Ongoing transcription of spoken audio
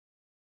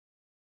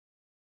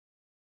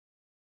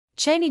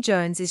Chaney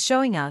Jones is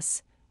showing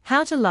us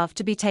how to love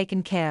to be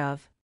taken care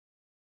of.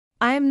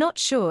 I am not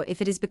sure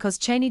if it is because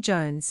Chaney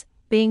Jones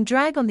being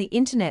dragged on the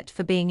internet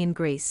for being in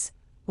Greece,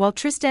 while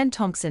Tristan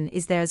Thompson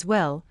is there as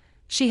well.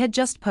 She had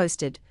just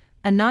posted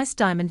a nice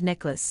diamond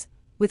necklace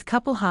with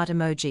couple heart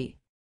emoji.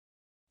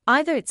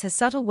 Either it's her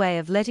subtle way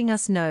of letting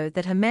us know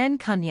that her man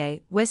Kanye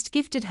West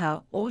gifted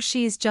her, or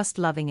she is just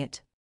loving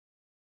it.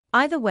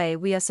 Either way,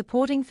 we are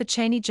supporting for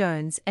Chaney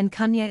Jones and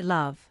Kanye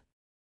love.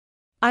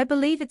 I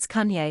believe it's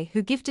Kanye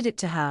who gifted it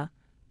to her,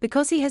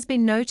 because he has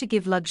been known to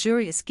give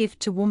luxurious gift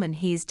to women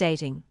he is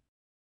dating.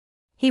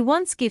 He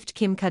once gifted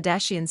Kim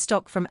Kardashian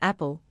stock from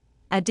Apple,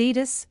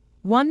 Adidas,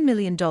 $1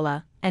 million,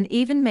 and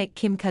even make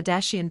Kim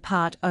Kardashian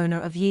part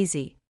owner of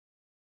Yeezy.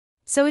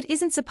 So it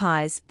isn't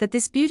surprise that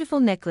this beautiful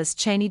necklace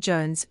Chaney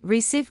Jones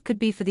received could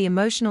be for the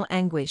emotional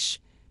anguish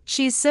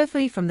she is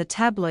suffering from the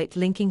tabloid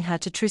linking her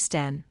to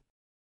Tristan.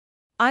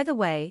 Either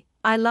way,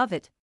 I love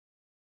it.